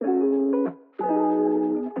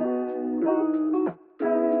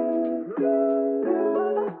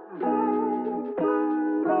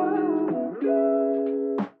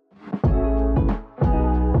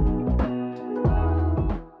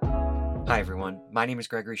everyone. My name is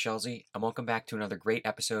Gregory Shelzy, and welcome back to another great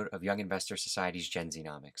episode of Young Investor Society's Gen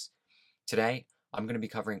Znomics. Today, I'm going to be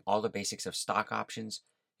covering all the basics of stock options,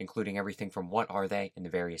 including everything from what are they and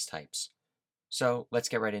the various types. So, let's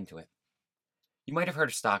get right into it. You might have heard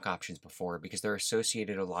of stock options before because they're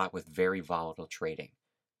associated a lot with very volatile trading.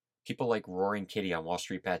 People like Roaring Kitty on Wall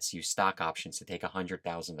Street Bets use stock options to take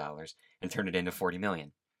 $100,000 and turn it into $40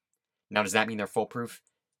 million. Now, does that mean they're foolproof?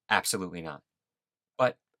 Absolutely not.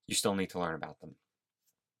 But you still need to learn about them.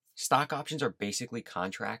 Stock options are basically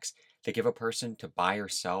contracts that give a person to buy or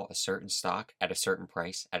sell a certain stock at a certain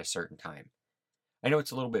price at a certain time. I know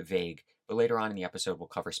it's a little bit vague, but later on in the episode we'll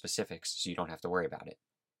cover specifics so you don't have to worry about it.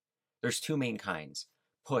 There's two main kinds: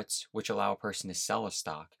 puts, which allow a person to sell a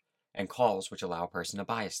stock, and calls, which allow a person to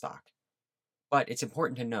buy a stock. But it's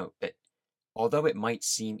important to note that although it might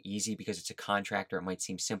seem easy because it's a contract or it might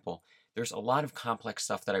seem simple, there's a lot of complex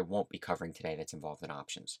stuff that I won't be covering today that's involved in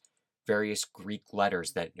options. Various Greek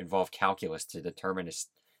letters that involve calculus to determine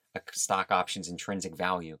a stock option's intrinsic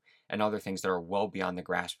value, and other things that are well beyond the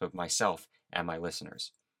grasp of myself and my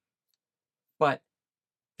listeners. But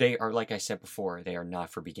they are, like I said before, they are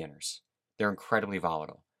not for beginners. They're incredibly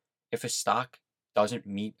volatile. If a stock doesn't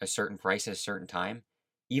meet a certain price at a certain time,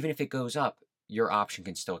 even if it goes up, your option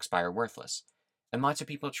can still expire worthless. And lots of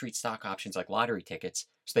people treat stock options like lottery tickets,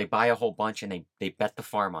 so they buy a whole bunch and they bet the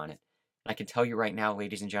farm on it. And I can tell you right now,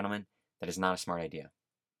 ladies and gentlemen, that is not a smart idea.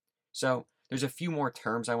 So there's a few more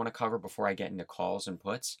terms I want to cover before I get into calls and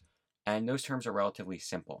puts, and those terms are relatively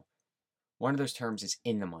simple. One of those terms is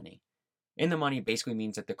in the money. In the money basically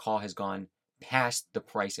means that the call has gone past the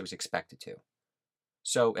price it was expected to.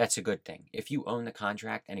 So that's a good thing. If you own the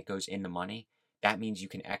contract and it goes in the money, that means you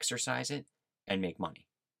can exercise it and make money.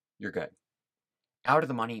 You're good. Out of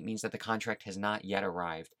the money means that the contract has not yet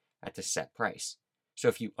arrived at the set price. So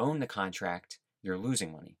if you own the contract, you're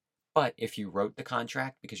losing money. But if you wrote the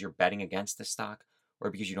contract because you're betting against the stock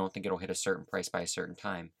or because you don't think it'll hit a certain price by a certain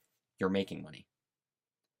time, you're making money.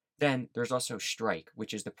 Then there's also strike,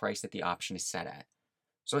 which is the price that the option is set at.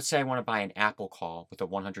 So let's say I want to buy an Apple call with a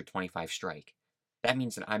 125 strike. That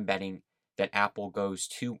means that I'm betting that Apple goes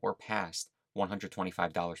to or past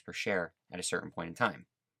 $125 per share at a certain point in time.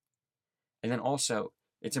 And then also,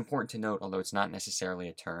 it's important to note, although it's not necessarily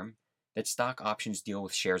a term, that stock options deal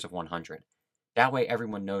with shares of 100. That way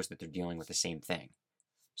everyone knows that they're dealing with the same thing.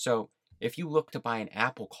 So if you look to buy an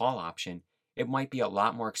Apple call option, it might be a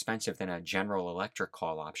lot more expensive than a General Electric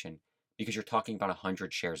call option because you're talking about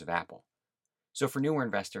 100 shares of Apple. So for newer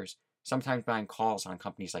investors, sometimes buying calls on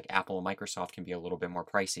companies like Apple and Microsoft can be a little bit more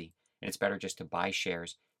pricey, and it's better just to buy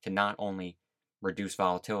shares to not only reduce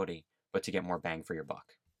volatility, but to get more bang for your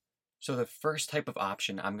buck. So the first type of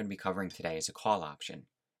option I'm going to be covering today is a call option.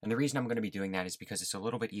 And the reason I'm going to be doing that is because it's a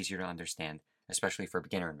little bit easier to understand, especially for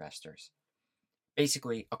beginner investors.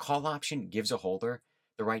 Basically, a call option gives a holder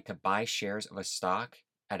the right to buy shares of a stock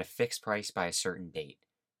at a fixed price by a certain date.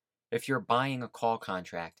 If you're buying a call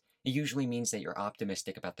contract, it usually means that you're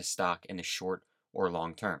optimistic about the stock in the short or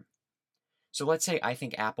long term. So let's say I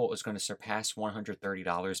think Apple is going to surpass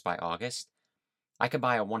 $130 by August. I could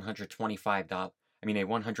buy a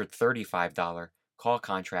 $135 call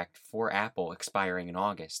contract for Apple expiring in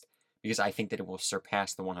August because I think that it will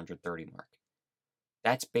surpass the 130 mark.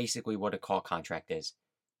 That's basically what a call contract is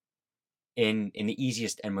in the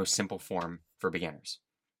easiest and most simple form for beginners.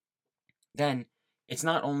 Then, it's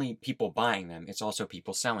not only people buying them, it's also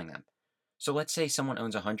people selling them. So let's say someone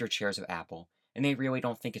owns 100 shares of Apple and they really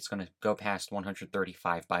don't think it's going to go past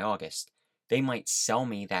 135 by August. They might sell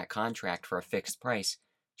me that contract for a fixed price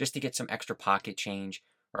just to get some extra pocket change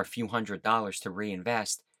or a few $100s to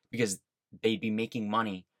reinvest because they'd be making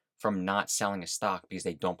money from not selling a stock because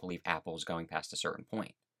they don't believe Apple is going past a certain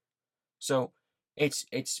point. So it's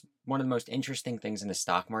one of the most interesting things in the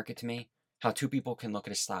stock market to me, how two people can look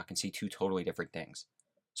at a stock and see two totally different things.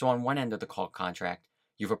 So on one end of the call contract,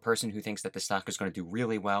 you have a person who thinks that the stock is going to do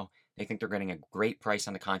really well. They think they're getting a great price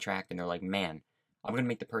on the contract, and they're like, man, I'm going to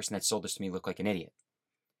make the person that sold this to me look like an idiot.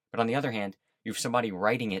 But on the other hand, you have somebody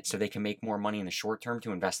writing it so they can make more money in the short term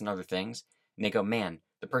to invest in other things, and they go, man,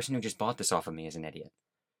 the person who just bought this off of me is an idiot.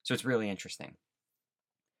 So it's really interesting.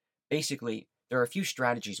 Basically, there are a few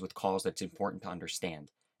strategies with calls that's important to understand,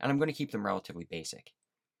 and I'm going to keep them relatively basic.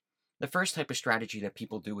 The first type of strategy that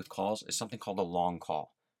people do with calls is something called a long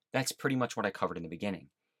call. That's pretty much what I covered in the beginning.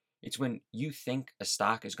 It's when you think a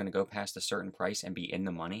stock is going to go past a certain price and be in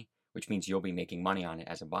the money, which means you'll be making money on it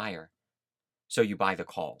as a buyer. So you buy the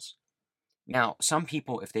calls. Now, some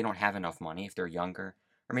people, if they don't have enough money, if they're younger,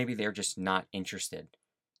 or maybe they're just not interested,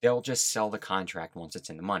 they'll just sell the contract once it's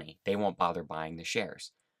in the money. They won't bother buying the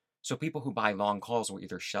shares. So people who buy long calls will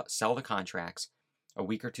either sell the contracts a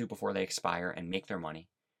week or two before they expire and make their money,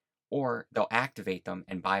 or they'll activate them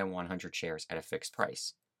and buy 100 shares at a fixed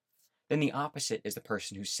price. Then the opposite is the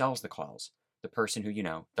person who sells the calls, the person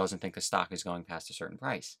who, doesn't think the stock is going past a certain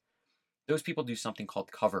price. Those people do something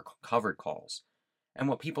called covered calls. And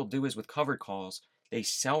what people do is with covered calls, they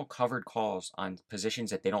sell covered calls on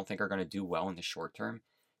positions that they don't think are going to do well in the short term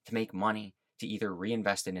to make money to either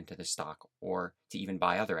reinvest it into the stock or to even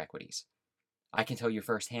buy other equities. I can tell you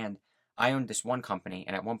firsthand, I owned this one company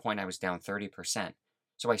and at one point I was down 30%.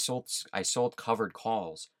 So I sold covered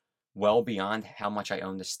calls well beyond how much I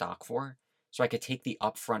owned the stock for, so I could take the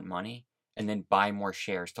upfront money and then buy more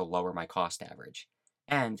shares to lower my cost average.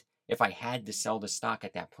 And if I had to sell the stock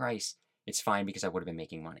at that price, it's fine because I would have been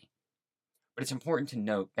making money. But it's important to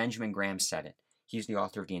note, Benjamin Graham said it. He's the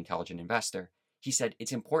author of The Intelligent Investor. He said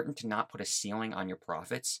it's important to not put a ceiling on your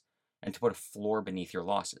profits and to put a floor beneath your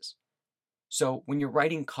losses. So when you're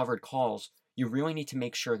writing covered calls, you really need to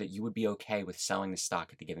make sure that you would be okay with selling the stock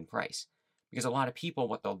at the given price. Because a lot of people,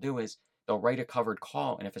 what they'll do is they'll write a covered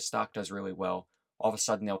call, and if a stock does really well, all of a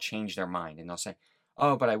sudden they'll change their mind and they'll say,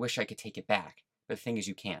 oh, but I wish I could take it back. But the thing is,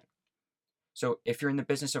 you can't. So if you're in the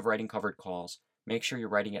business of writing covered calls, make sure you're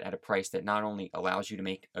writing it at a price that not only allows you to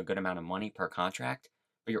make a good amount of money per contract,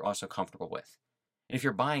 but you're also comfortable with. And if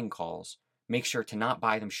you're buying calls, make sure to not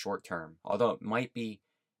buy them short term, although it might be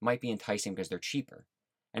enticing because they're cheaper.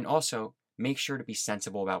 And also, make sure to be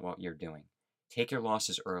sensible about what you're doing. Take your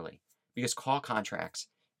losses early, because call contracts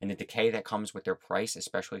and the decay that comes with their price,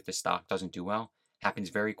 especially if the stock doesn't do well, happens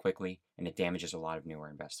very quickly and it damages a lot of newer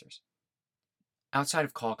investors. Outside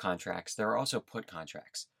of call contracts, there are also put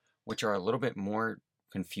contracts, which are a little bit more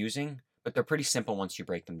confusing, but they're pretty simple once you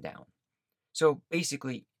break them down. So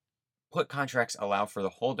basically, put contracts allow for the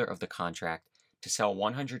holder of the contract to sell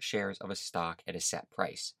 100 shares of a stock at a set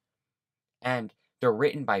price. And they're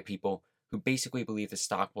written by people who basically believe the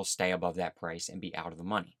stock will stay above that price and be out of the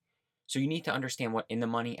money. So you need to understand what in the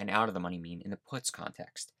money and out of the money mean in the puts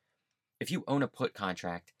context. If you own a put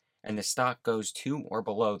contract and the stock goes to or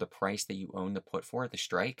below the price that you own the put for, the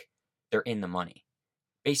strike, they're in the money.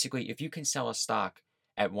 Basically, if you can sell a stock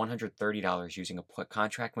at $130 using a put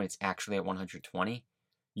contract when it's actually at $120,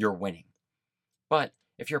 you're winning. But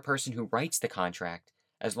if you're a person who writes the contract,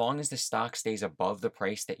 as long as the stock stays above the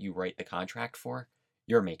price that you write the contract for,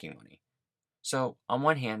 you're making money. So, on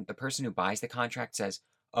one hand, the person who buys the contract says,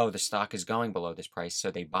 oh, the stock is going below this price,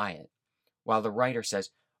 so they buy it. While the writer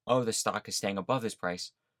says, oh, the stock is staying above this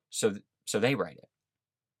price, so they write it.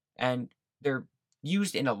 And they're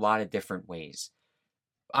used in a lot of different ways.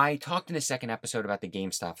 I talked in the second episode about the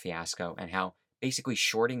GameStop fiasco and how basically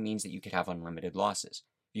shorting means that you could have unlimited losses.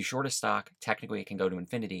 If you short a stock, technically it can go to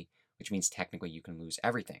infinity, which means technically you can lose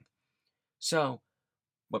everything. So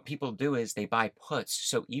what people do is they buy puts,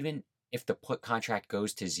 so even if the put contract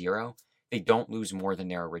goes to zero, they don't lose more than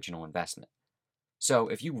their original investment. So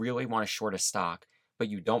if you really want to short a stock, but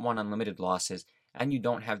you don't want unlimited losses, and you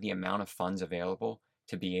don't have the amount of funds available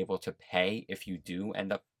to be able to pay if you do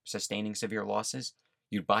end up sustaining severe losses,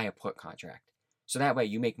 you'd buy a put contract. So that way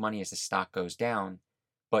you make money as the stock goes down,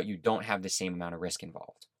 but you don't have the same amount of risk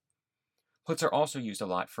involved. Puts are also used a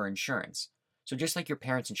lot for insurance. So just like your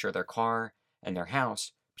parents insure their car and their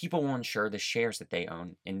house, people will insure the shares that they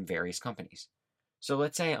own in various companies. So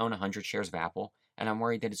let's say I own 100 shares of Apple, and I'm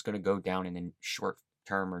worried that it's going to go down in the short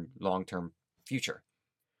term or long term future.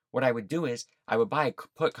 What I would do is I would buy a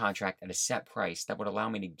put contract at a set price that would allow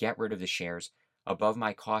me to get rid of the shares above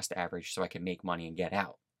my cost average so I could make money and get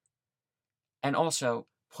out. And also,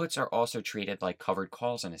 puts are also treated like covered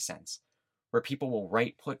calls in a sense, where people will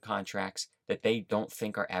write put contracts that they don't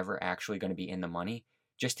think are ever actually going to be in the money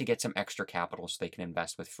just to get some extra capital so they can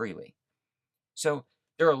invest with freely. So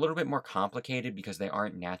they're a little bit more complicated because they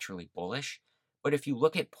aren't naturally bullish, but if you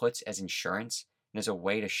look at puts as insurance and as a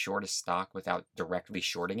way to short a stock without directly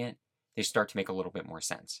shorting it, they start to make a little bit more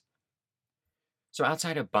sense. So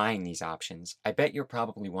outside of buying these options, I bet you're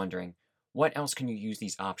probably wondering, what else can you use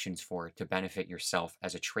these options for to benefit yourself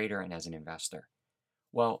as a trader and as an investor?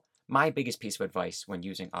 Well, my biggest piece of advice when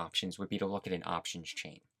using options would be to look at an options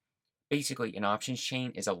chain. Basically, an options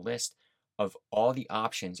chain is a list of all the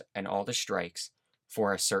options and all the strikes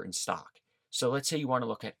for a certain stock. So let's say you want to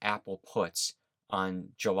look at Apple puts on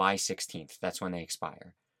July 16th. That's when they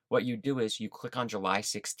expire. What you do is you click on July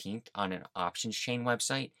 16th on an options chain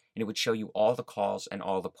website, and it would show you all the calls and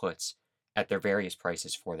all the puts at their various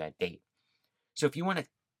prices for that date. So if you want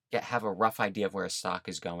to have a rough idea of where a stock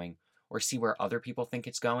is going or see where other people think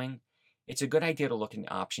it's going, it's a good idea to look in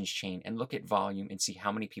the options chain and look at volume and see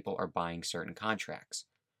how many people are buying certain contracts.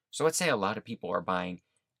 So let's say a lot of people are buying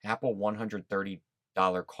Apple $130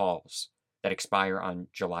 calls that expire on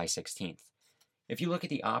July 16th. If you look at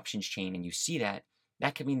the options chain and you see that,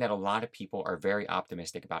 that could mean that a lot of people are very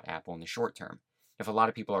optimistic about Apple in the short term. If a lot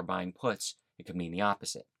of people are buying puts, it could mean the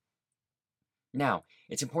opposite. Now,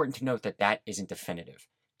 it's important to note that that isn't definitive.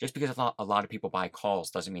 Just because a lot of people buy calls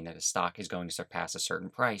doesn't mean that a stock is going to surpass a certain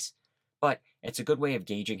price, but it's a good way of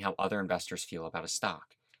gauging how other investors feel about a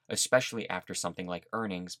stock, especially after something like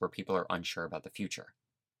earnings where people are unsure about the future.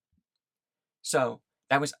 So,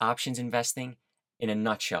 that was options investing in a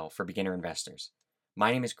nutshell for beginner investors.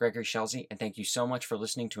 My name is Gregory Shelzy, and thank you so much for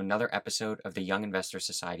listening to another episode of the Young Investor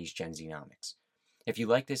Society's Gen Znomics. If you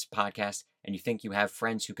like this podcast and you think you have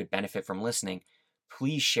friends who could benefit from listening,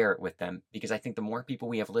 please share it with them because I think the more people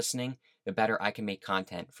we have listening, the better I can make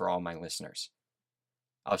content for all my listeners.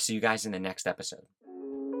 I'll see you guys in the next episode.